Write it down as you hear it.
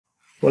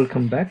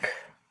Welcome back.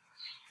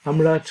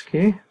 আমরা আজকে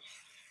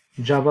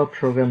Java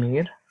programming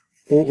এর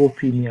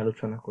ওওপি নিয়ে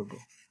আলোচনা করব।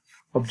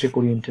 Object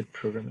oriented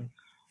programming.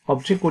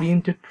 Object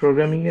oriented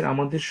programming এর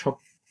আমাদের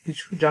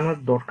সবকিছু জানার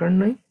দরকার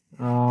নাই,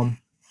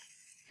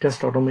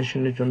 টেস্ট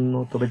অটোমেশনের জন্য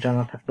তবে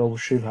জানা থাকলে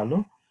অবশ্যই ভালো।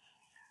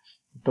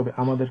 তবে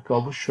আমাদেরকে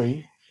অবশ্যই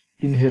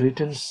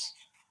ইনহেরিটেন্স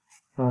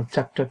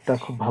চ্যাপ্টারটা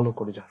খুব ভালো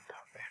করে জানতে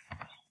হবে।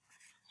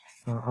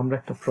 আমরা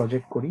একটা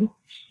প্রজেক্ট করি,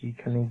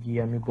 এখানে গিয়ে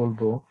আমি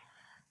বলবো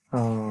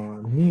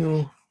নিউ,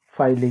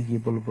 ফাইলে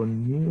গিয়ে বলবো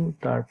নিউ,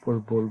 তারপর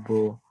বলবো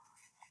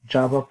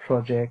জাভা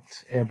প্রজেক্ট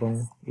এবং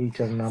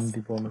এইটার নাম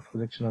দিব, আমরা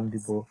প্রজেক্টের নাম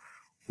দিব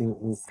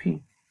ওওপি,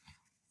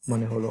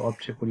 মানে হলো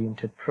object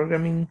oriented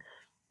programming.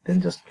 Then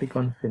just click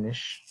on finish.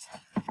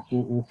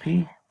 OOP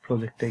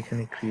প্রজেক্টটা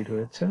এখানে ক্রিয়েট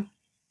হয়েছে।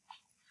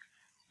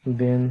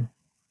 দেন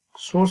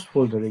সোর্স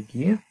ফোল্ডারে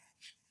গিয়ে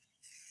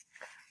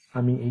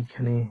আমি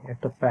এইখানে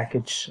একটা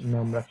প্যাকেজ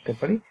নাম রাখতে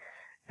পারি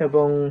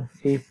এবং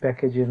এই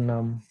প্যাকেজের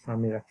নাম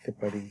আমি রাখতে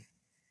পারি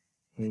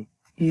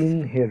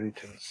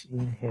inheritance.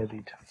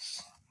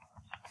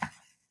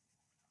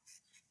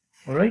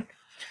 অলরাইট,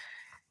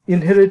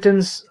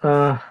 ইনহেরিটেন্স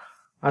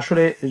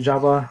আসলে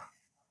জাভা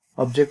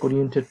অবজেক্ট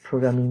ওরিয়েন্টেড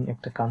প্রোগ্রামিং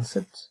একটা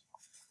কনসেপ্ট।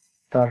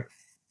 তার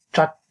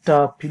চারটা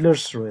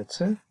পিলার্স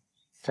রয়েছে।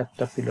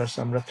 চারটা পিলার্স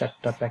আমরা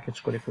চারটা প্যাকেজ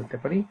করে ফেলতে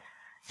পারি।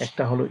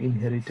 একটা হলো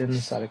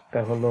ইনহেরিটেন্স, আরেকটা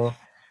হলো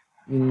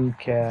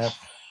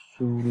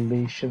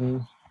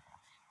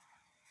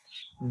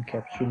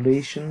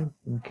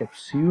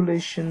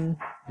ইনক্যাপসুলেশন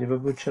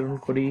যেভাবে উচ্চারণ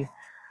করি।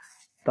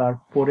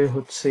 তারপরে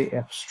হচ্ছে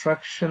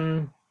অ্যাবস্ট্রাকশন,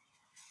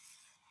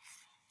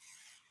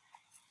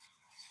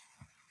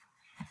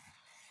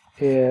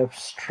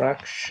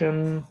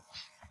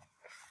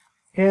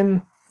 and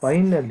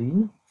finally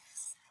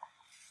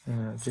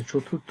যে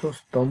চতুর্থ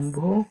স্তম্ভ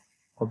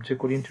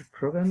অবজেক্ট ওরিয়েন্টেড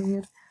প্রোগ্রামিং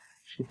এর,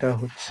 সেটা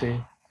হচ্ছে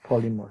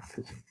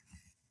পলিমরফিজম।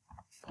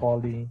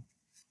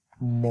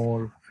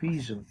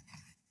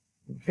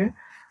 ওকে,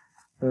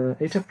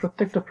 এটা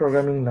প্রত্যেকটা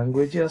প্রোগ্রামিং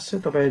ল্যাঙ্গুয়েজে আছে,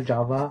 তবে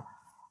Java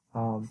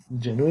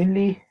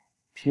genuinely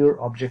pure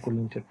object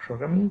oriented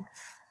programming.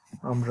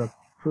 আমরা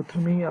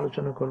প্রথমেই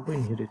আলোচনা করব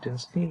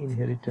ইনহেরিটেন্স নিয়ে।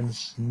 ইনহেরিটেন্স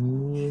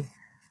নিয়ে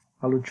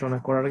আলোচনা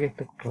করার আগে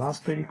একটা ক্লাস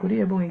তৈরি করি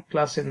এবং এই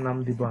ক্লাসের নাম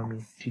দিব আমি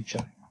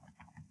টিচার।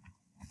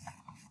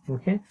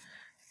 ওকে,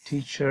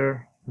 টিচার।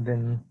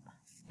 দেন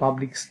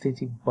পাবলিক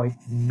স্ট্যাটিক ভয়েড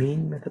মেইন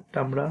মেথডটা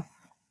আমরা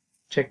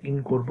চেক ইন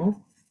করব।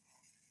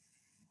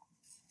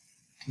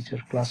 টিচার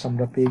ক্লাস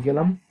আমরা পেয়ে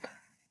গেলাম।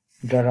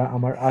 যারা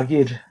আমার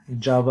আগের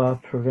জাভা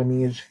প্রোগ্রামিং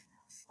এর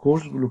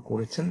কোর্সগুলো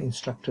করেছেন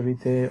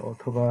ইনস্ট্রাক্টরিতে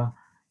অথবা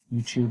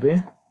ইউটিউবে,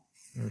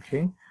 ওকে,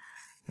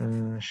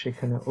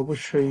 সেখানে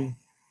অবশ্যই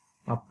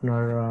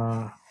আপনারা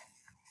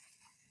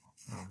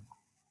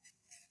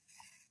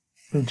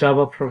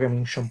জাভা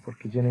প্রোগ্রামিং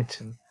সম্পর্কে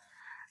জেনেছেন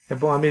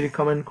এবং আমি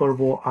রিকমেন্ড করব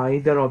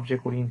আইদার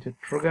অবজেক্ট ওরিয়েন্টেড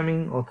প্রোগ্রামিং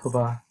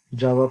অথবা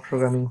Java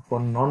programming for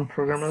non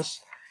programmers.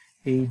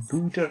 এই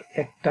দুইটার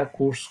একটা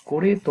কোর্স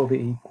করে তবে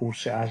এই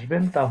কোর্সে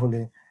আসবেন, তাহলে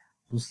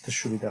বুঝতে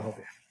সুবিধা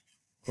হবে।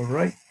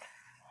 অলরাইট,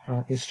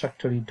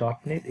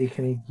 instructory.net,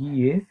 এখানে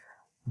গিয়ে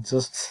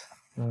জাস্ট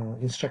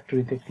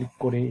ইনস্ট্রাক্টরিতে ক্লিক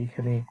করে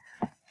এখানে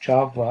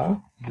জাভা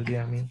যদি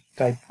আমি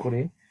টাইপ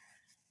করে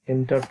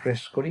এন্টার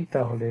প্রেস করি,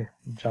 তাহলে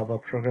জাভা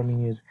প্রোগ্রামিং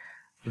এর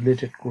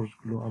রিলেটেড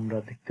কোর্সগুলো আমরা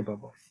দেখতে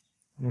পাবো।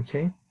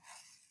 ওকে,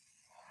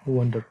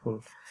 ওয়ান্ডারফুল।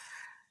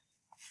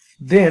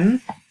 দেন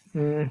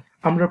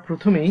আমরা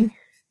প্রথমেই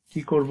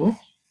কি করব,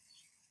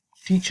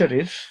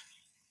 টিচারের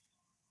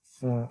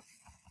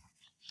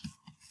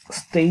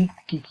স্টেট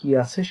কি কি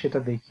আছে সেটা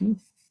দেখি।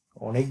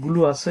 অনেকগুলো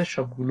আছে,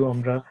 সবগুলো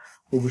আমরা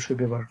অবশ্যই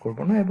ব্যবহার করব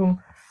না। এবং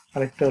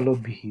আরেকটা হলো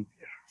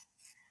বিহেভিয়ার।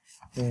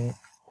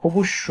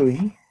 অবশ্যই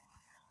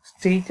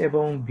স্টেট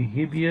এবং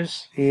বিহেভিয়ার্স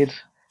এর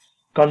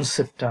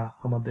কনসেপ্টটা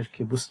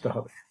আমাদেরকে বুঝতে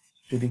হবে।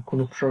 যদি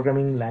কোনো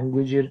প্রোগ্রামিং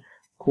ল্যাঙ্গুয়েজের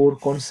কোর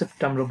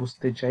কনসেপ্টটা আমরা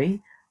বুঝতে চাই,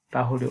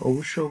 তাহলে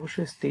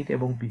অবশ্যই স্টেট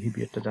এবং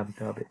বিহেভিয়ারটা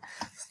জানতে হবে।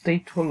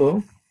 স্টেট হলো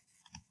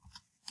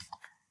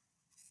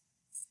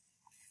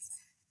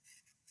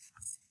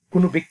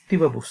কোনো ব্যক্তি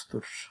বা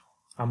বস্তুর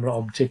আমরা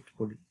অবজেক্ট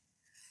বলি,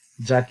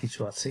 যা কিছু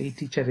আছে, এই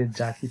টিচারের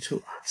যা কিছু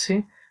আছে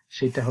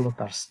সেটা হলো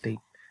তার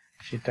স্টেট।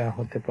 সেটা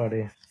হতে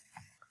পারে,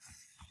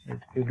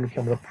 এগুলোকে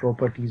আমরা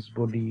প্রপার্টিজ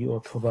বলি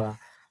অথবা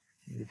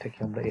এটাকে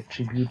আমরা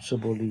অ্যাট্রিবিউটসও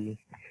বলি,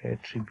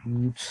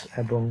 অ্যাট্রিবিউটস,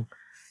 এবং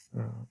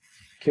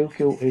কেউ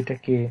কেউ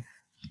এটাকে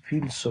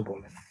ফিল্ডসও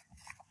বলেন।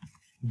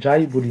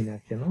 যাই বলি না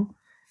কেন,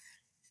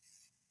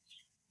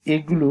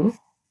 এগুলো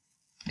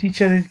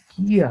টিচারের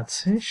কি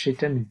আছে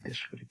সেটা নির্দেশ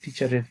করে।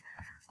 টিচারের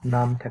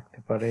নাম থাকতে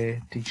পারে,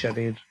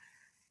 টিচারের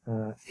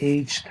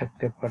এজ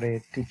থাকতে পারে,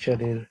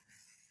 টিচারের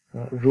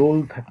রোল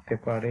থাকতে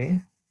পারে,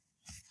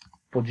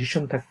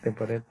 পজিশন থাকতে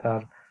পারে,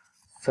 তার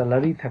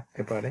স্যালারি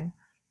থাকতে পারে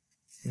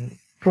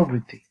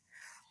প্রভৃতি।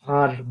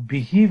 আর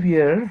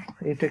বিহেভিয়ার,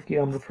 এটাকে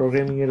আমরা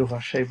প্রোগ্রামিং এর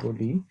ভাষায়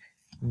বলি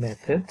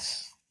মেথডস,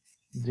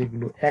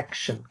 যেগুলো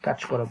অ্যাকশন, কাজ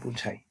করা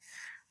বোঝায়।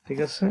 ঠিক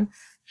আছে,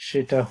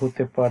 সেটা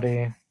হতে পারে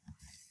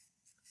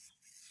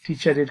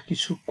টিচারের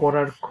কিছু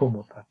করার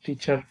ক্ষমতা,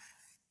 টিচার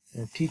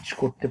টিচ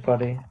করতে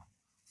পারে,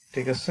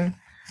 ঠিক আছে,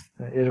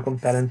 এরকম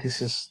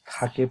প্যারেনথেসিস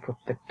থাকে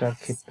প্রত্যেকটার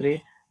ক্ষেত্রে,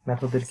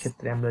 মেথডের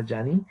ক্ষেত্রে আমরা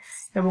জানি,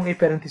 এবং এই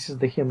প্যারেনথেসিস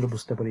দেখে আমরা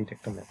বুঝতে পারি এটা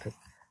একটা মেথড।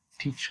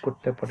 টিচ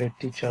করতে পারে,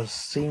 টিচার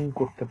সিং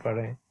করতে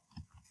পারে,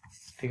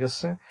 ঠিক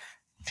আছে,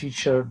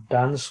 টিচার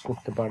ডান্স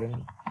করতে পারেন,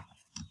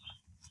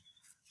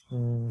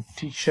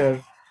 টিচার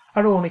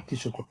আরো অনেক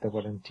কিছু করতে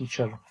পারেন,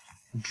 টিচার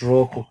ড্র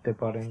করতে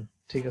পারেন,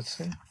 ঠিক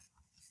আছে,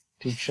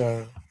 টিচার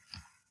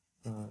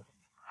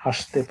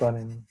হাসতে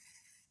পারেন,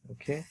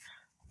 ওকে,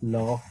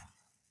 লাভ,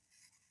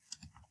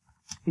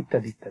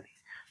 ইত্যাদি ইত্যাদি।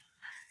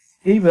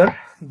 এইবার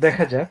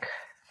দেখা যাক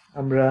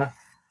আমরা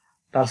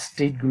তার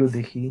স্টেট গুলো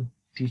দেখি।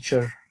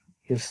 টিচার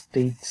এর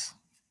স্টেটস,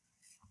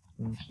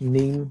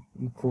 নেম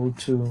ইকুয়াল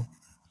টু,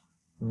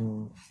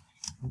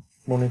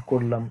 মনে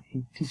করলাম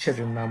এই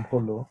টিচারের নাম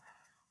হলো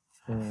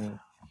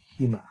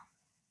হিমা,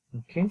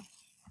 ওকে,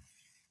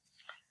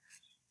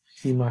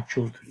 হিমা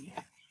চৌধুরী,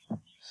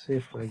 সে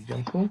ফর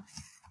এক্সাম্পল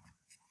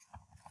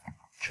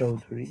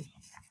চৌধুরী,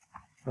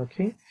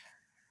 ওকে।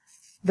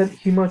 দেন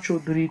হিমা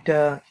চৌধুরীটা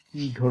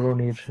কি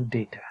ধরনের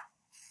ডেটা?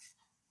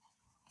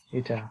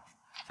 এটা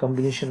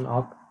কম্বিনেশন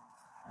অফ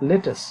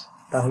লেটার্স,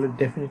 তাহলে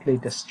ডেফিনেটলি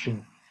এটা স্ট্রিং।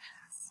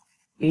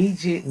 এই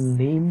যে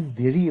নেম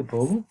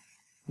ভেরিয়েবল,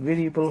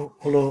 ভেরিয়েবল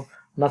হলো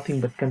নাথিং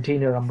বাট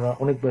কন্টেইনার, আমরা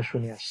অনেকবার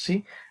শুনে আসছি,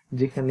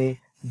 যেখানে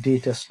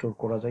ডেটা স্টোর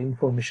করা যায়,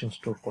 ইনফরমেশন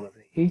স্টোর করা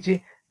যায়। এই যে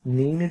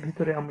নেমের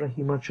ভিতরে আমরা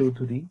হিমা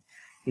চৌধুরী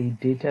এই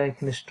ডেটা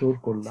এখানে স্টোর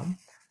করলাম,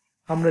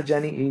 আমরা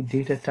জানি এই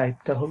ডেটা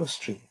টাইপটা হলো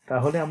স্ট্রিং।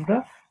 তাহলে আমরা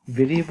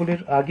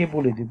ভেরিয়েবলের আগে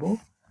বলে দিব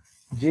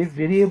যে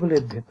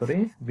ভেরিয়েবলের ভেতরে,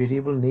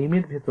 ভেরিয়েবল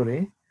নেমের ভেতরে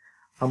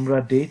আমরা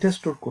ডেটা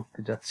স্টোর করতে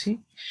যাচ্ছি,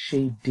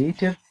 সেই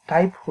ডেটার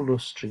টাইপ হলো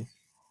স্ট্রিং।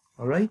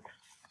 অলরাইট,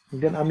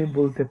 দেন আমি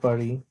বলতে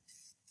পারি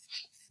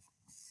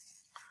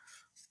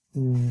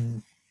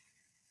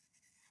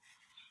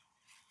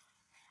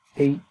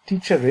এই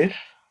টিচারের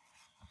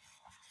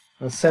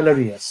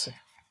স্যালারি আছে,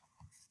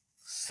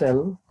 সেল,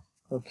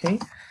 ওকে,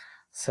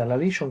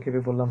 স্যালারি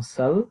সংক্ষেপে বললাম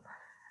সেল,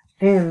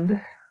 এন্ড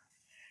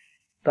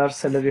তার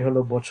স্যালারি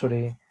হলো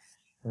বছরে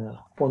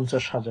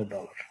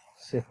 $50,000,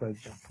 সে ফর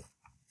এক্সাম্পল,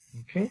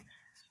 ওকে,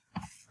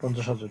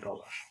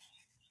 $50,000।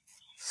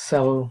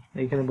 সেল,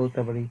 এখানে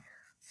বলতে পারি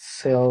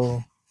সেল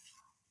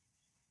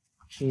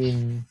ইন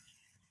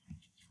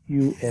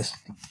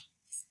USD,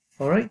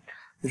 অলরাইট,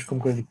 এরকম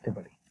করে লিখতে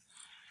পারি।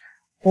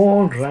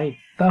 অলরাইট,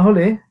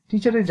 তাহলে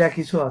টিচারের যা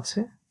কিছু আছে,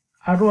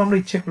 আরো আমরা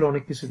ইচ্ছে করলে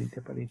অনেক কিছু দিতে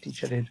পারি।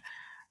 টিচারের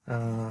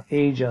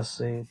এজ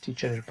আছে,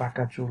 টিচারের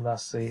পাকা চুল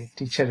আছে,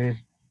 টিচারের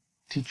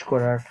টিচ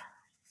করার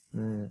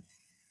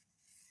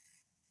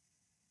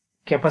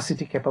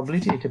ক্যাপাসিটি,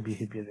 ক্যাপাবিলিটি, এটা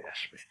বিহেভিয়ারে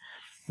আসবে।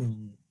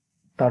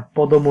 তার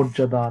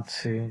পদমর্যাদা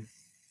আছে,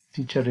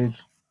 টিচারের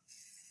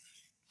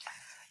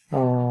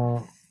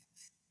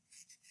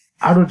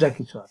আরো যা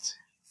কিছু আছে,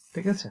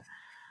 ঠিক আছে,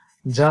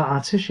 যা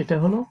আছে সেটা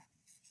হলো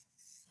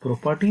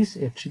প্রপার্টিজ,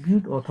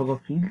 অ্যাট্রিবিউট অথবা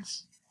ফিল্ডস,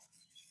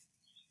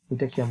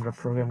 এটাকে আমরা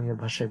প্রোগ্রামিং এর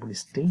ভাষায় বলি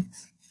স্টেটস,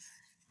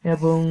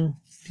 এবং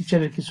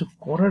টিচারের কিছু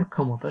করার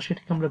ক্ষমতা,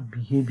 সেটাকে আমরা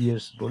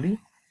বিহেভিয়ার্স বলি।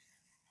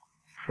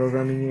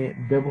 প্রোগ্রামিং এ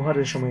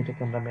ব্যবহারের সময়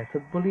এটাকে আমরা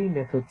মেথড বলি।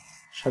 মেথড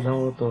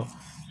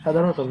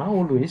সাধারণত না,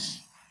 অলওয়েজ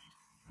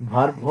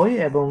ভার্ব হয়,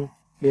 এবং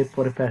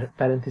এরপরে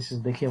প্যারেনথেসিস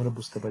দেখে আমরা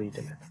বুঝতে পারি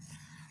এটা মেথড।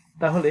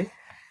 তাহলে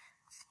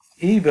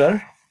এইবার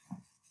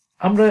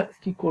আমরা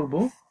কি করব,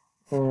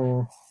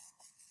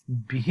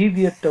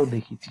 বিহেভিয়ারটাও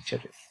দেখি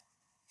টিচারের।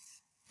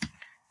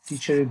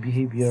 টিচারের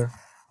বিহেভিয়ার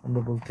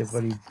আমরা বলতে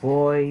পারি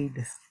void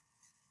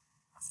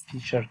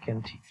teacher can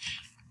teach,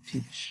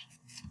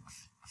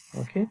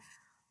 ওকে,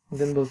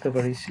 দেন বলতে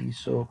পারি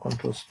so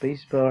control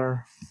space bar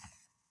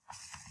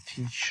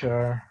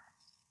teacher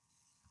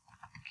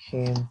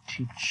can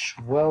teach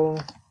well,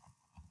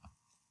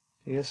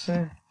 ঠিক আছে।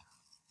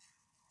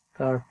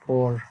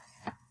 তারপর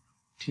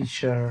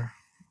টিচার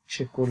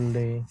ইচ্ছে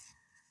করলে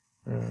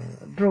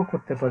ড্র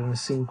করতে পারেন,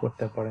 সিং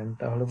করতে পারেন,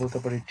 তাহলে বলতে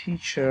পারি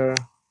টিচার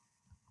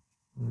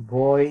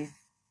void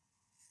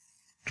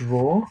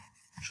draw,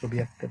 ছবি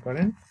আঁকতে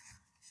পারেন,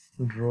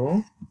 ড্র,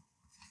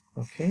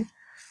 ওকে,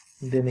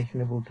 দেন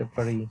এখানে বলতে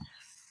পারি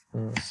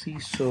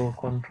so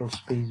control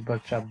space bar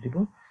চাপ দিব,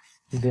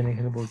 দেন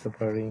এখানে বলতে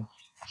পারি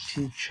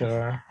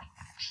টিচার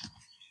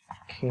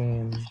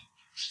can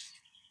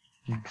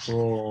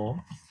draw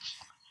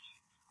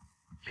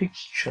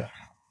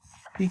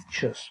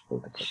pictures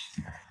বলতে পারি,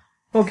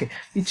 ওকে।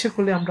 ইচ্ছে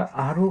করলে আমরা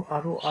আরো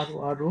আরো আরো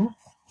আরো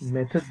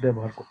মেথড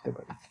ব্যবহার করতে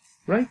পারি,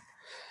 রাইট,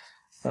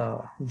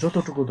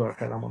 যতটুকু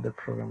দরকার আমাদের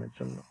প্রোগ্রামের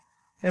জন্য।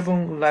 এবং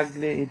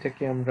লাগলে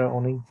এটাকে আমরা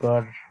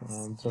অনেকবার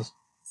জাস্ট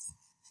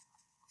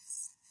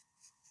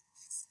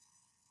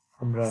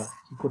আমরা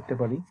কি করতে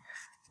পারি,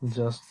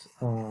 জাস্ট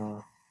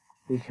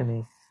এখানে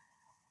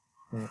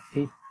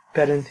এই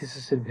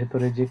প্যারেনথেসিসের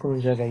ভেতরে যে কোনো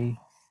জায়গায়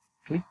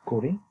ক্লিক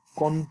করে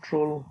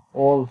কন্ট্রোল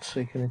অল্ট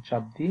এখানে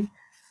চাপ দিয়ে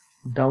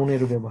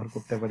ডাউনেরও ব্যবহার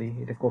করতে পারি,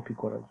 এটা কপি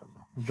করার জন্য।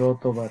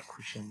 যতবার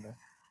খুশি আমরা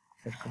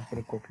এরকম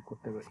করে কপি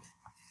করতে পারি,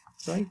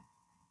 রাইট,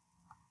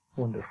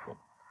 ওয়ান্ডারফুল,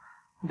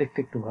 দেখতে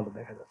একটু ভালো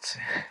দেখা যাচ্ছে।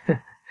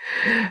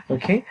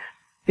 ওকে,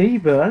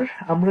 এইবার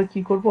আমরা কি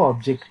করব,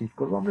 অবজেক্ট ক্রিয়েট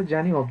করব। আমরা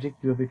জানি অবজেক্ট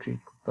কিভাবে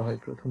ক্রিয়েট করতে হয়।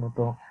 প্রথমত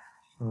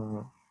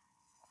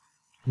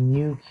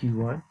নিউ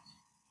কিওয়ার্ড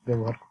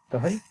ব্যবহার করতে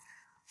হয়।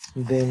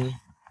 দেন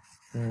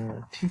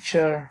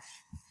টিচার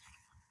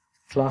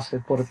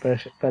ক্লাসের পরে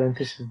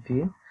প্যারেন্থেসিস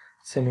দিয়ে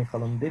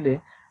সেমিকলন দিলে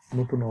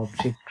নতুন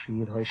অবজেক্ট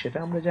ক্রিয়েট হয়, সেটা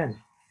আমরা জানি।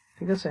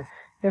 ঠিক আছে,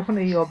 এখন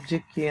এই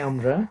অবজেক্টকে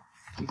আমরা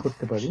কি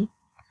করতে পারি,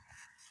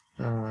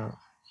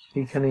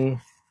 এখানে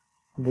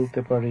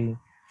বলতে পারি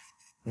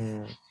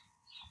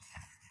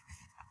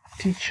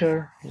টিচার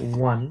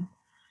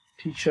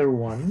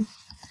ওয়ান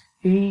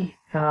এই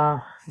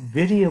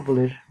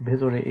ভেরিয়েবলের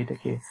ভেতরে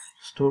এটাকে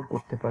স্টোর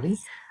করতে পারি।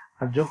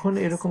 আর যখন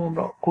এরকম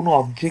আমরা কোনো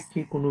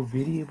অবজেক্টকে কোনো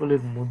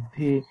ভেরিয়েবলের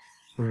মধ্যে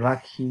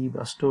রাখি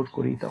বা স্টোর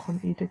করি, তখন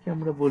এটাকে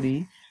আমরা বলি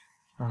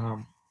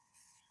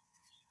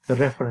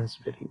রেফারেন্স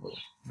ভেরিয়েবল,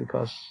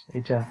 বিকজ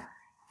এটা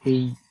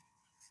এই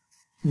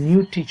নিউ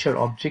টিচার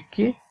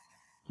অবজেক্টকে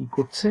কি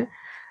করছে,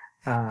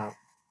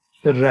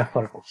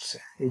 রেফার করছে,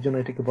 এই জন্য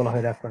এটাকে বলা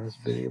হয় রেফারেন্স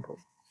ভেরিয়েবল।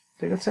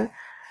 ঠিক আছে,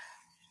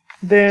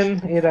 দেন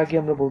এর আগে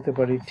আমরা বলতে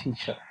পারি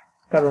টিচার,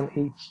 কারণ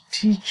এই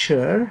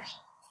টিচার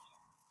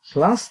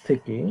ক্লাস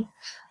থেকে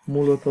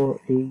মূলত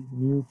এই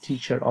নিউ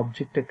টিচার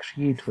অবজেক্টটা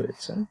ক্রিয়েট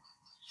হয়েছে।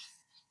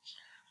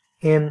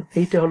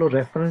 এইটা হলো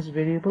রেফারেন্স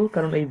ভেরিয়েবল,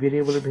 কারণ এই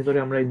ভেরিয়েবলের ভিতরে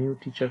আমরা এই নিউ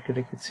টিচারকে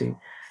রেখেছি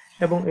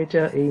এবং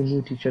এটা এই নিউ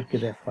টিচারকে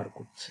রেফার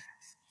করছে।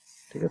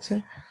 ঠিক আছে,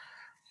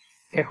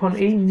 এখন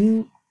এই নিউ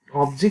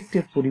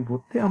অবজেক্টের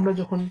পরিবর্তে আমরা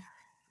যখন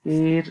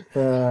এর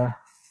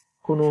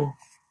কোনো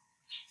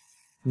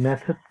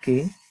মেথডকে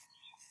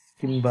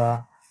কিংবা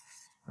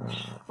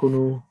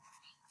কোনো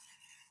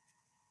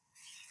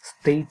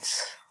স্টেটস,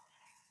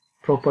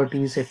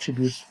 প্রপার্টিজ,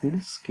 অ্যাট্রিবিউটস,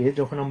 ফিল্ডসকে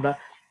যখন আমরা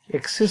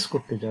অ্যাক্সেস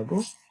করতে যাব,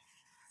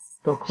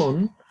 তখন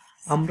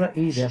আমরা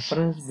এই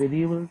রেফারেন্স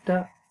ভেরিয়েবলটা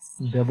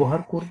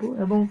ব্যবহার করব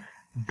এবং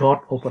ডট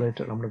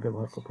অপারেটর আমরা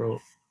ব্যবহার করব।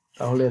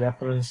 তাহলে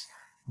reference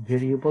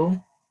variable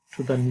to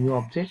the new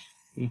object,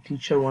 এই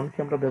টিচার ওয়ানকে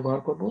আমরা ব্যবহার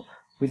করব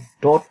উইথ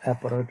ডট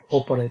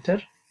অপারেটর।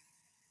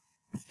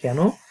 কেন?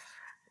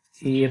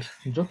 এর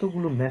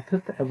যতগুলো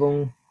মেথড এবং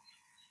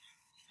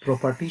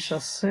প্রপার্টিস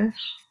আছে,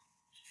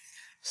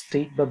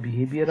 স্টেট বা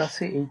বিহেভিয়ার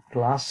আছে এই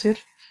ক্লাসের,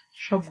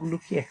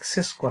 সবগুলোকে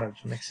অ্যাক্সেস করার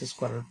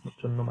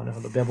জন্য মানে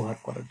হলো ব্যবহার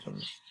করার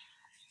জন্য।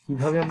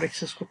 কিভাবে আমরা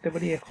অ্যাক্সেস করতে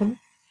পারি? এখন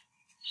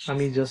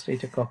আমি জাস্ট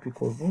এটা কপি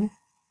করব,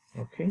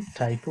 ওকে,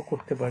 টাইপও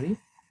করতে পারি,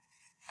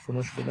 কোনো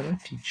অসুবিধা নেই।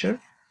 টিচার,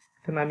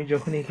 দেন আমি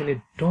যখন এখানে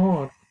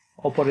ডট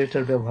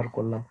অপারেটর ব্যবহার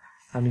করলাম,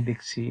 আমি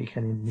দেখছি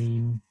এখানে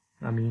নেম,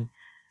 আমি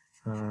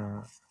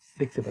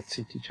দেখতে পাচ্ছি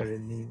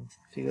টিচারের নেম।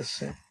 ঠিক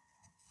আছে,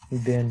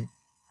 দেন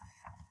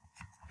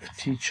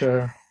টিচার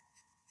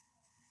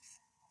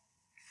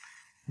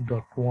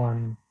ডট ওয়ান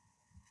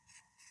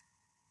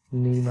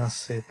নেম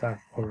আছে,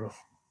 তারপর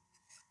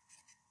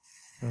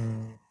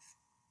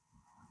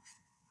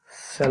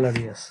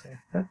স্যালারি আছে,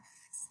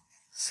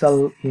 সেল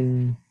ইন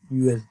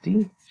ইউএসডি,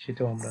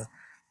 সেটাও আমরা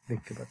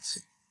দেখতে পাচ্ছি।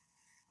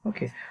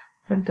 ওকে,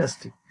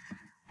 ফ্যান্টাস্টিক।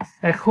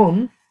 এখন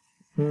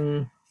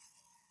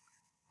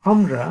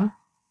আমরা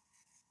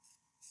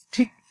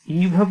ঠিক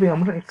এইভাবে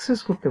আমরা অ্যাক্সেস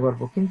করতে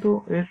পারবো, কিন্তু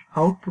এর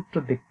আউটপুটটা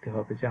দেখতে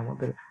হবে যে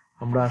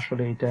আমরা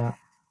আসলে এটা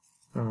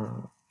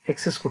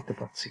অ্যাক্সেস করতে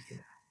পারছি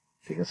কিনা।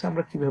 ঠিক আছে,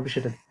 আমরা কিভাবে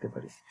সেটা দেখতে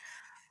পারি?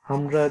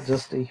 আমরা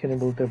জাস্ট এইখানে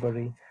বলতে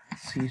পারি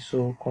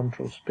সিসো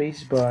কন্ট্রোল স্পেস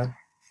বার,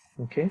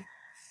 ওকে,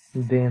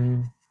 দেন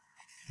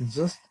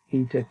জাস্ট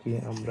এইটাকে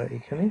আমরা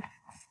এখানে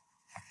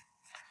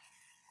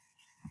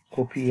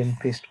কপি এন্ড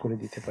পেস্ট করে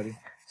দিতে পারি,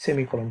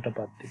 সেমিকলনটা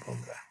বাদ দিব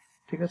আমরা।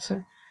 ঠিক আছে,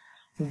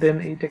 দেন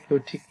এইটাকেও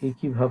ঠিক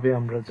একইভাবে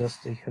আমরা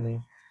জাস্ট এখানে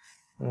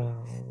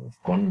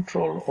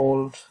কন্ট্রোল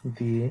অল্ট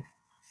দিয়ে,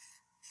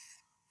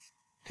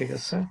 ঠিক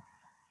আছে,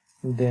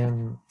 দেন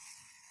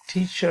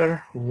teacher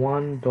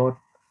one dot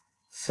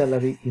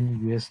salary in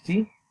USD,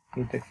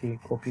 এটাকে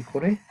কপি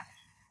করে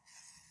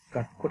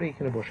কাট করে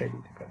এখানে বসাই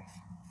দিতে পারি।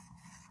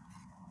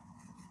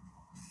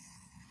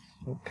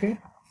 ওকে,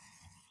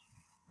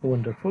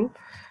 ওয়ান্ডারফুল।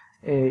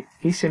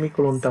 এই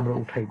সেমিকোলনটা আমরা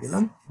উঠাই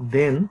দিলাম।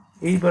 দেন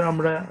এইবার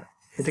আমরা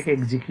এটাকে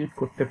এক্সিকিউট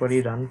করতে পারি,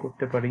 রান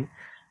করতে পারি।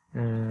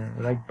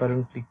 রাইট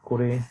বাটন ক্লিক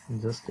করে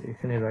জাস্ট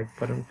এখানে রাইট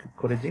বাটন ক্লিক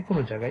করে যে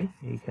কোনো জায়গায়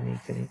এইখানে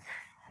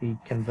এই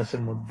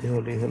ক্যানভাসের মধ্যে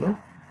হলেই হলো।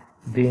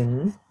 দেন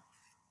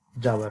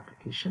জাভা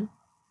অ্যাপ্লিকেশন,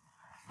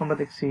 আমরা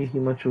দেখছি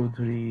হিমা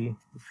চৌধুরী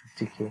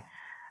 50K,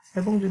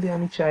 এবং যদি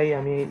আমি চাই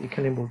আমি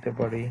এখানে বলতে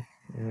পারি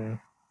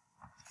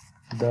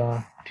the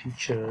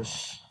teacher's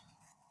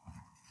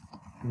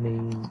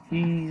name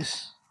is,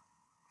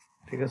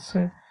 ঠিক আছে,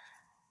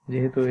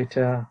 যেহেতু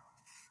এটা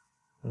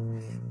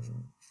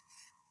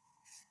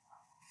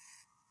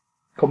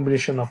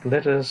কম্বিনেশন অফ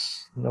লেটার্স,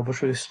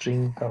 অবশ্যই স্ট্রিং,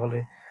 তাহলে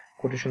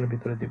কোটেশনের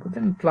ভিতরে দিব,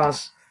 দেন প্লাস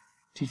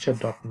টিচার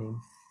ডট নেম।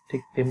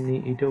 ঠিক তেমনি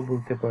এটাও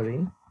বলতে পারি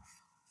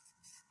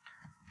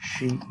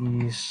she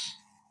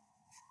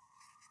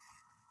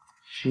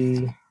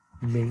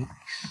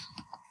makes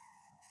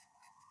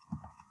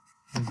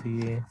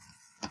দিয়ে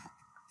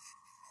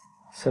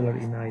সেলার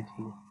ইন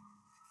আইডি,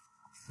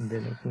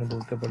 দেন এখানে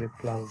বলতে পারি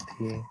প্লাস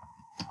দিয়ে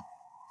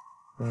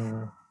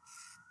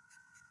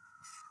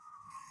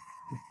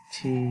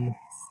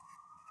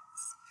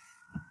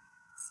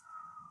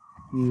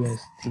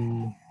USD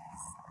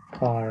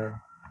per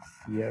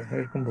year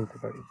এরকম বলতে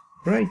পারি,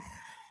 রাইট?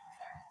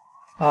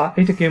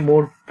 এটাকে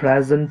মোর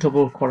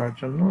প্রেজেন্টেবল করার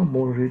জন্য,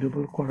 মোর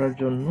রিডেবল করার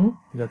জন্য,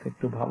 যাতে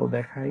একটু ভালো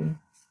দেখাই,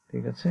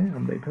 ঠিক আছে,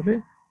 আমরা এইভাবে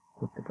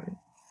করতে পারি।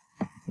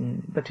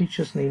 The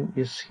teacher's name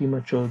is Hima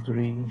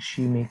Chaudhary.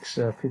 She makes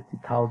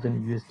 50,000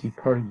 USD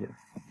per year.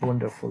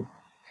 Wonderful.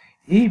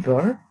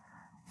 এইবার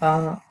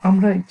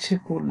আমরা ইচ্ছে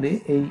করলে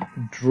এই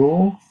ড্র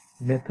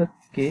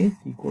মেথডকে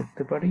কি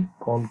করতে পারি,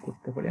 কল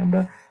করতে পারি।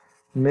 আমরা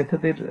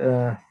মেথডের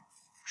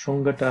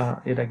সংজ্ঞাটা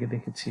এর আগে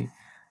দেখেছি।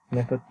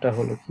 মেথডটা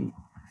হলো কি,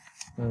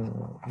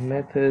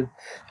 method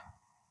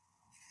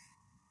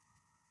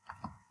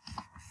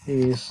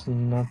is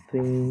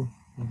nothing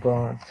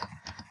but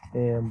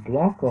a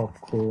block of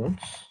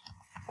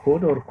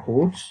code or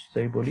codes,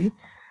 যাই বলি,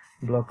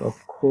 block of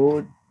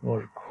code or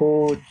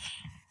codes,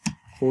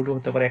 code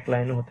হতে পারে, এক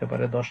লাইনও হতে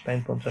পারে, 10 লাইন,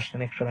 50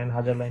 লাইন, 100 লাইন,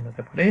 1000 লাইন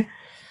হতে পারে,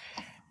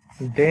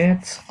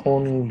 that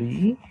only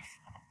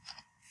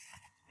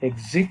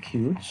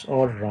executes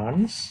or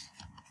runs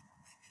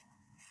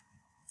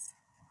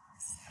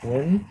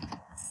when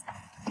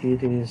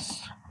it is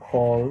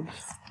called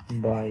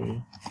by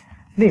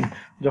name.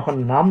 যখন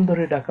নাম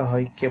ধরে ডাকা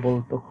হয় কেবল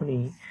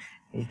তখনই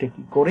এটা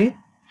কি করে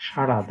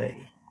সাড়া দেয়,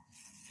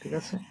 ঠিক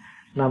আছে?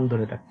 নাম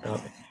ধরে ডাকতে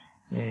হবে।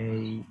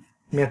 এই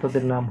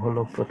মেথডের নাম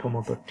হলো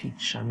প্রথমত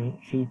টিচ। আমি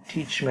এই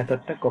টিচ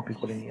মেথডটা কপি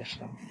করে নিয়ে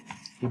আসলাম।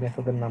 এই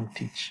মেথডের নাম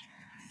টিচ।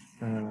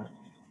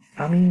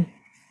 আমি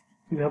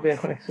কিভাবে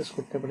এখন অ্যাক্সেস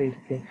করতে পারি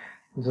এটাকে,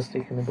 জাস্ট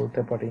এখানে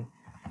বলতে পারি,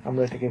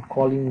 আমরা এটাকে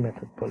কলিং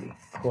মেথড বলি,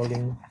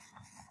 কলিং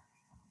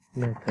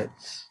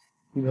মেথডস।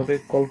 কিভাবে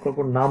কল করব,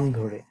 নাম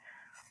ধরে,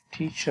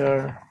 teacher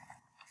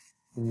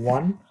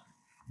one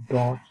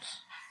dot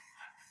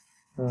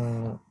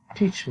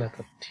teach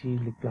method, টি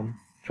লিখলাম,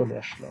 চলে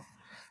আসলো।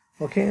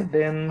 ওকে,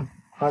 দেন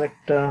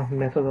আরেকটা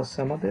মেথড আছে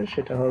আমাদের,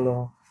 সেটা হলো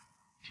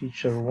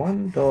টিচার ওয়ান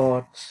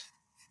ডট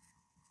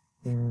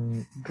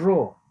ড্র।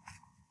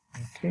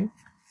 ওকে,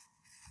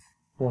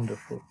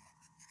 ওয়ান্ডারফুল।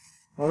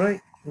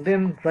 অলরাইট,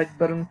 দেন রাইট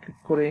বাটন ক্লিক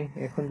করে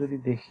এখন যদি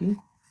দেখি,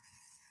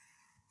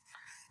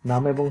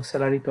 নাম এবং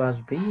স্যালারি তো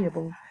আসবেই,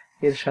 এবং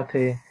এর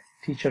সাথে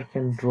টিচার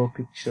ক্যান ড্র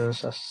পিকচার্স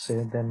আসছে,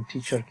 দেন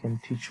টিচার ক্যান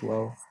টিচ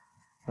ওয়েল,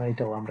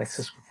 এটাও আমরা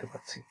অ্যাক্সেস করতে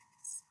পারছি।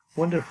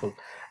 Wonderful,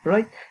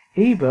 right?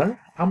 এইবার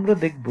আমরা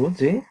দেখব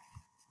যে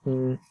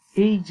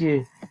এই যে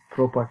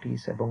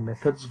প্রপার্টিজ এবং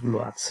মেথডস গুলো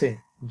আছে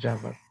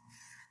জাভার,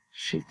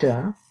 সেটা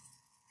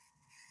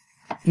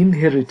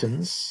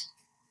ইনহেরিটেন্স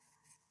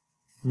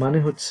মানে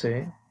হচ্ছে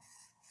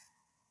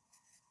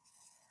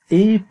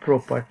এই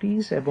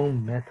প্রপার্টিজ এবং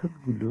মেথড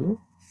গুলো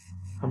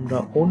আমরা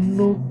অন্য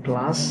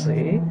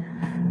ক্লাসে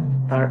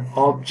তার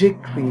অবজেক্ট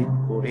ক্রিয়েট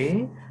করে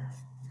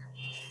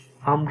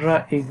আমরা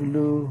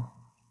এগুলো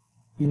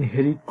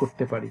ইনহেরিট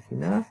করতে পারি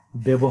কিনা,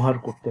 ব্যবহার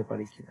করতে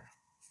পারি কিনা।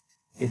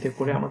 এতে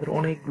করে আমাদের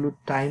অনেকগুলো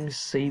টাইম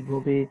সেভ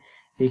হবে,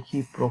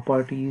 একই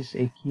প্রপার্টিজ,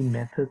 একই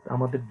মেথড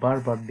আমাদের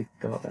বারবার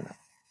দেখতে হবে না।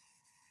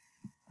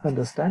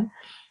 আন্ডারস্ট্যান্ড?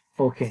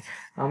 ওকে,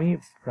 আমি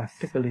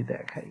প্র্যাকটিক্যালি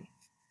দেখাই।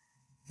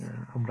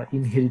 আমরা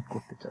ইনহেরিট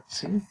করতে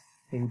চাচ্ছি।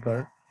 এইবার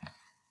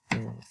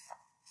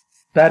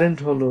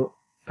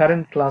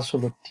প্যারেন্ট ক্লাস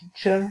হলো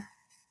টিচার,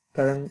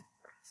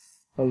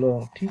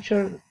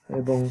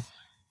 এবং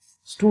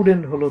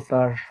স্টুডেন্ট হলো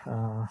তার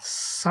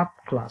সাব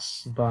ক্লাস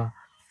বা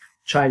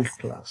চাইল্ড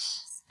ক্লাস,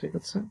 ঠিক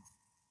আছে?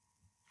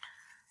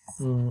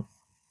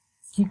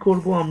 কি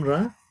করব আমরা,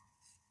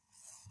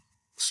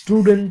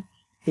 স্টুডেন্ট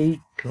এই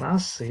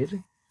ক্লাসের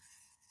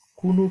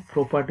কোনো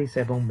প্রপার্টিস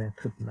এবং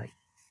মেথড নাই,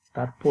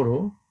 তারপরও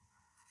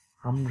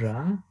আমরা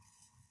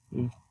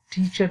এই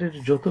টিচারের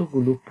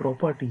যতগুলো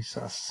প্রপার্টিস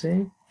আছে,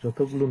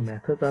 যতগুলো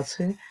মেথড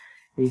আছে,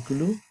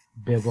 এইগুলো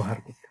ব্যবহার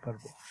করতে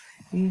পারবো।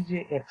 এই যে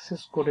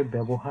অ্যাক্সেস করে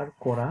ব্যবহার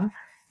করা,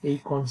 এই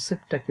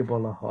কনসেপ্টটাকে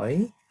বলা হয়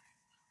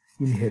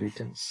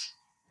ইনহেরিটেন্স,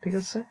 ঠিক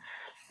আছে?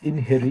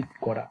 ইনহেরিট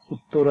করা,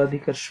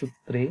 উত্তরাধিকার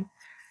সূত্রে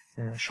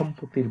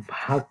সম্পত্তির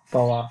ভাগ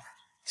পাওয়া,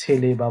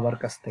 ছেলে বাবার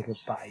কাছ থেকে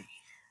পাই,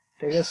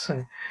 ঠিক আছে?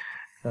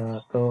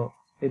 তো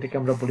এটাকে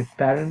আমরা বলি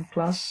প্যারেন্ট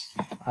ক্লাস।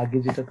 আগে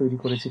যেটা তৈরি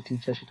করেছে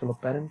টিচার, সেটা হলো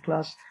প্যারেন্ট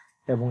ক্লাস,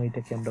 এবং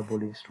এটাকে আমরা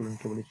বলি,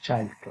 স্টুডেন্টকে বলি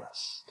চাইল্ড ক্লাস,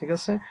 ঠিক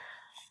আছে?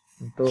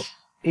 তো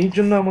এই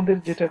জন্য আমাদের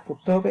যেটা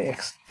করতে হবে,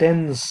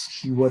 এক্সটেন্স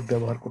কিওয়ার্ড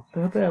ব্যবহার করতে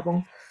হবে, এবং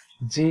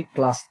যে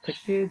ক্লাস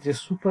থেকে, যে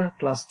সুপার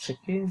ক্লাস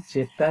থেকে,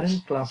 যে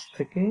প্যারেন্ট ক্লাস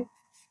থেকে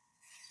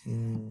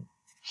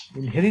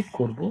ইনহেরিট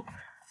করব,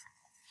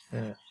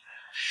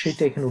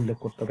 সেটা এখানে উল্লেখ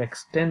করতে হবে।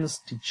 এক্সটেন্স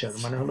টিচার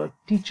মানে হলো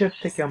টিচার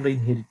থেকে আমরা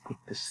ইনহেরিট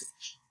করতেছি।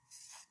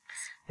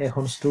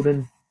 এখন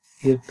স্টুডেন্ট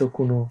এর তো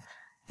কোনো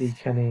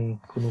এইখানে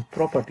কোনো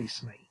প্রপার্টিস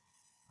নাই,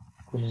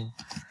 কোনো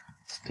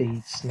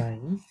স্টেটস নাই,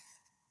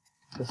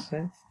 ঠিক আছে?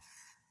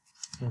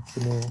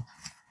 কোনো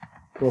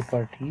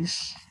প্রপার্টিস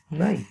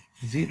নাই,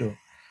 জিরো।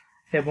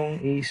 এবং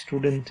এই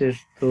স্টুডেন্টের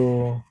তো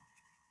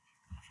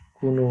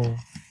কোনো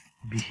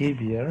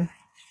বিহেভিয়ার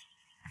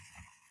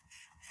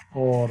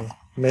অর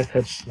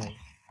মেথডস নাই,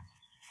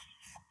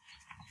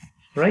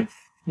 রাইট?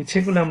 ইচ্ছে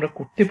করলে আমরা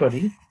করতে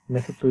পারি,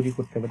 মেথড তৈরি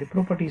করতে পারি।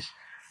 প্রপার্টিস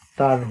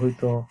তার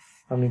হয়তো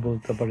আমি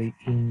বলতে পারি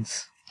ইঞ্চ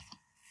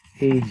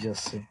এজ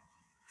আছে,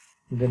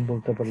 দেন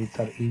বলতে পারি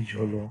তার এজ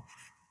হলো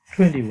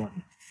 21,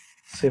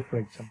 সে ফর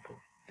এক্সাম্পল,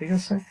 ঠিক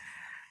আছে।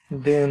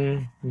 দেন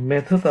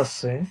মেথড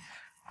আছে,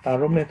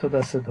 তারও মেথড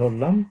আছে,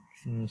 ধরলাম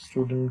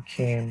স্টুডেন্ট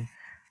ক্যান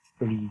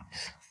রিড,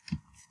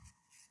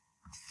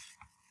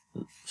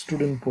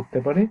 স্টুডেন্ট পড়তে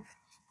পারে,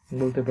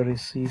 বলতে পারি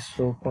C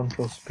so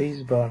control space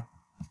bar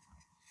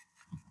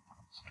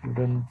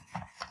student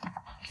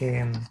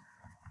can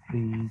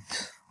read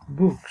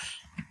books,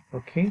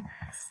 ওকে।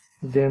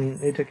 দেন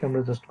এটাকে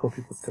আমরা জাস্ট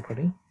কপি করতে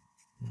পারি,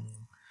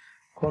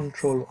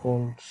 কন্ট্রোল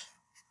অল্ট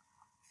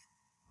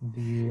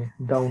দিয়ে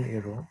ডাউন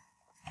এরো,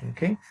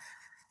 ওকে।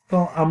 তো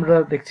আমরা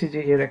দেখছি যে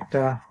এর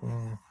একটা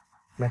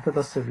মেথড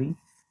আছে রিড,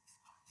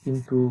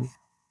 কিন্তু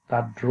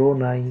তার ড্র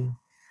নাই,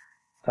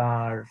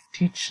 তার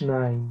টিচ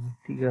নাই,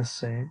 ঠিক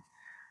আছে,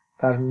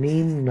 তার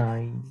নেম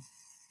নাই।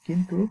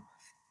 কিন্তু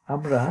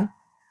আমরা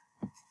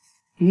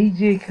এই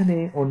যে এখানে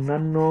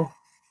অন্যান্য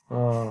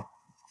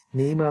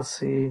নেম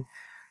আছে,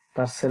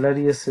 তার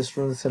স্যালারি আছে,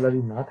 স্টুডেন্ট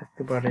স্যালারি না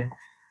থাকতে পারে,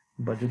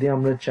 বা যদি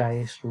আমরা চাই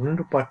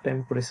স্টুডেন্টও পার্ট টাইম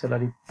করে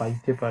স্যালারি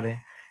পাইতে পারে,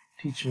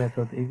 টিচ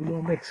মেথড এগুলো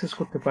আমরা অ্যাক্সেস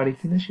করতে পারি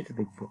কিনা সেটা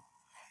দেখব।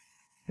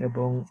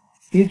 এবং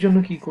এর জন্য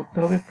কি করতে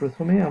হবে,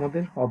 প্রথমে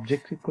আমাদের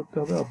অবজেক্ট ক্রিয়েট করতে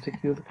হবে। অবজেক্ট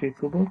কিভাবে ক্রিয়েট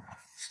করব,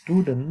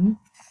 স্টুডেন্ট,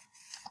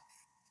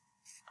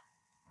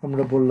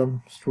 আমরা বললাম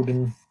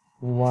স্টুডেন্ট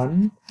 1,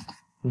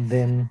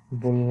 দেন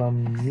বললাম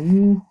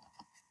নিউ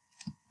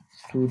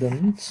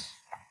স্টুডেন্টস,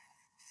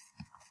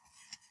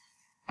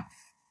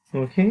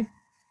 ওকে।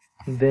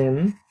 দেন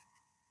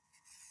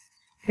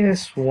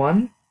s1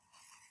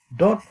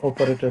 ডট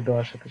অপারেটর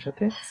দেওয়ার সাথে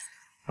সাথে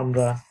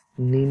আমরা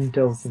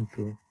নেমটাও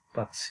কিন্তু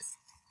পাচ্ছি,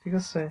 ঠিক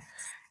আছে।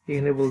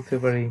 এখানে বলতে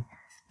পারি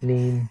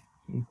নেম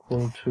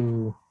ইকুয়াল টু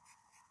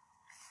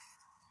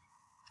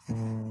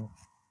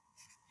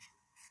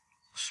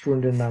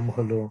স্টুডেন্টের নাম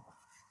হলো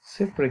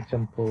সে for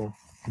example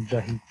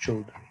Zahid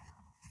Chowdhury,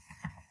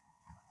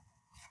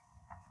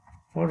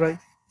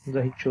 alright,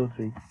 Zahid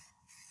Chowdhury,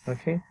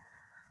 okay.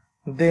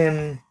 Then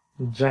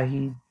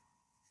Zahid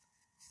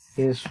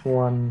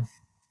s1,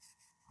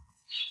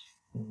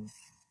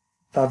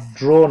 তার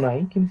ড্র নাই,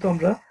 কিন্তু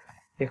আমরা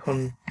এখন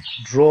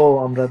ড্র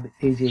আমরা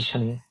এই যে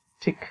এখানে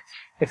ঠিক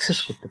অ্যাক্সেস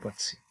করতে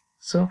পারছি।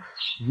 So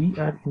we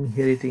are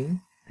ইনহেরিটিং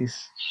this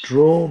draw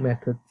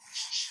method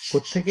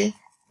থেকে,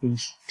 এই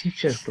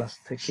টিচার ক্লাস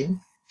থেকে,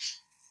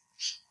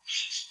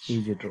 এই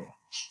যে ড্র,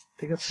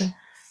 ঠিক আছে।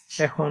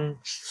 এখন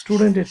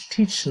স্টুডেন্টের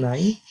টিচ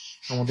নাই,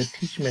 আমাদের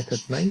টিচ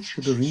মেথড নাই,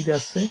 শুধু রিড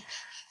আছে,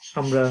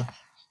 আমরা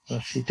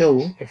সেটাও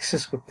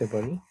অ্যাক্সেস করতে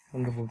পারি,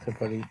 আমরা বলতে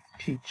পারি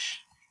টিচ,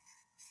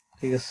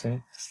 ঠিক আছে।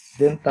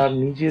 দেন তার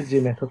নিজের যে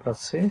মেথড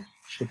আছে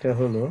সেটা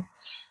হলো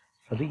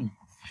রিড,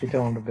 সেটা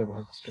আমরা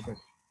ব্যবহার করতে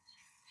পারি,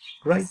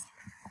 রাইট,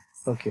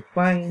 ওকে,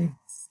 ফাইন।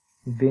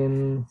 দেন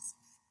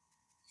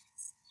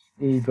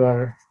এইবার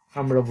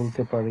আমরা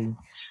বলতে পারি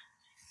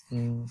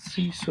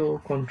সিসো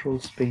কন্ট্রোল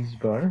স্পেস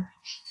বার,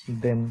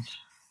 দেন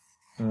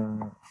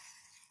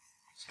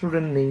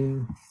স্টুডেন্ট নেম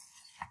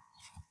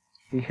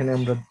এখানে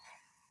আমরা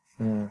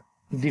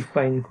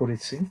ডিফাইন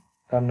করেছি,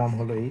 তার নাম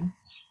হলো এই,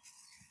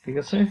 ঠিক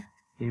আছে।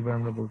 এইবার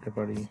আমরা বলতে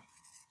পারি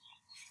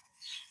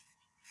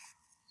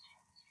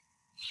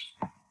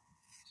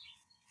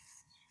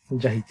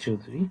জাহিদ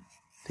চৌধুরী,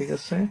 ঠিক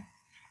আছে।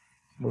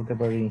 বলতে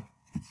পারি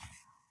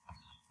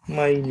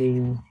my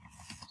name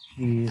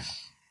is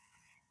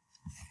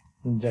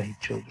Zahid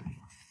Chowdhury,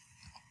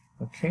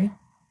 ওকে।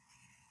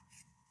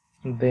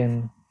 দেন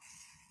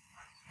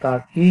তার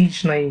এজ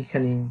নাই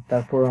এখানে,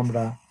 তারপর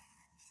আমরা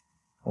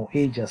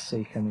এজ আছে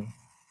এখানে,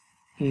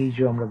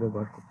 এজও আমরা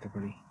ব্যবহার করতে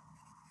পারি,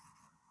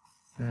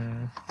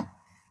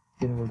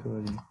 বলতে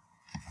পারি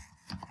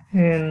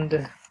and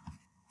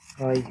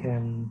I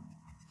am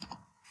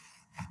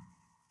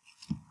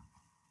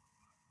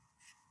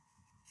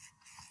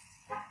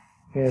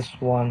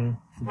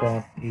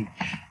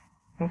s1.h,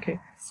 okay,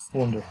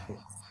 wonderful.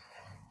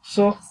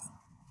 So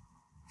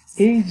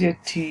এই যে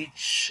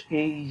teach,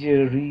 এই যে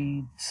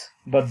read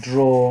বা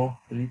draw,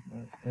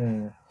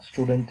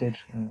 স্টুডেন্টের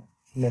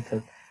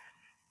মেথড,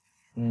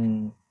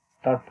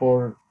 তারপর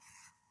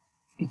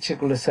ইচ্ছে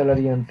করলে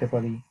স্যালারি আনতে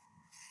পারি,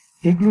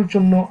 এগুলোর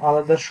জন্য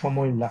আলাদা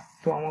সময়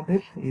লাগতো আমাদের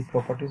এই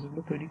প্রপার্টিজ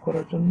গুলো তৈরি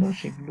করার জন্য।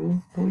 সেগুলো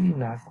তৈরি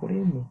না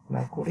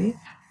করে,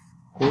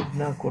 কোড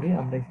না করে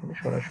আমরা এখানে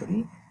সরাসরি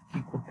কি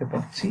করতে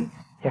পারছি,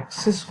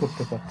 অ্যাক্সেস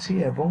করতে পারছি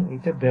এবং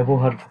এটা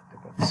ব্যবহার করতে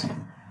পারছি।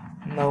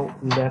 Now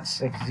let's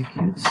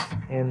execute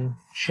and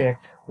check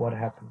what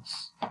happens.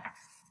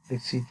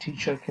 Let's see,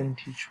 teacher can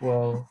teach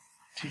well,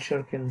 teacher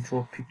can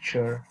draw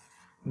picture,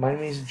 my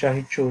name is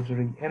Jahid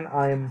Chaudhary and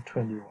I am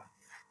 21,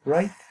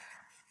 right?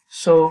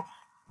 So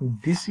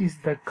this is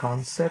the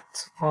concept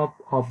of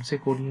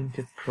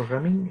object-oriented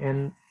programming, and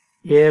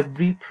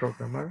every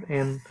programmer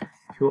and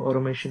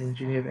automation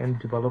engineer and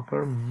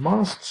developer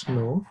must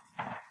know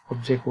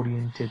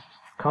object-oriented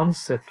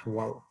concept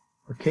well.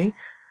 Okay,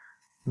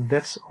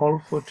 that's all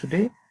for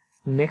today.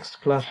 Next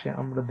class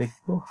আমরা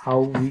দেখব how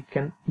we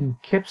can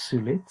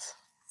encapsulate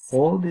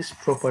all these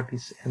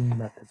properties and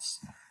methods,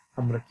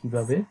 আমরা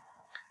কিভাবে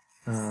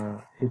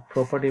এই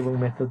property এবং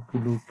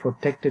মেথডগুলো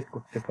protected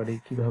করতে পারি,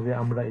 কিভাবে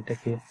আমরা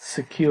এটাকে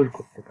সিকিউর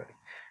করতে পারি,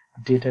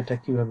 ডেটাটা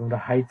কিভাবে আমরা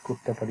হাইড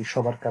করতে পারি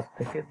সবার কাছ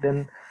থেকে, দেন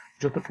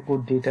যতটুকু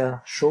ডেটা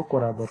শো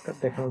করা দরকার,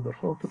 দেখানো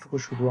দরকার, অতটুকু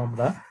শুধু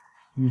আমরা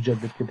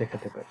ইউজারদেরকে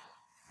দেখাতে পারি,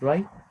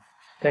 right?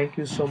 Thank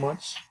you so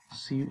much,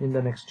 C you in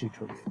the next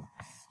tutorial.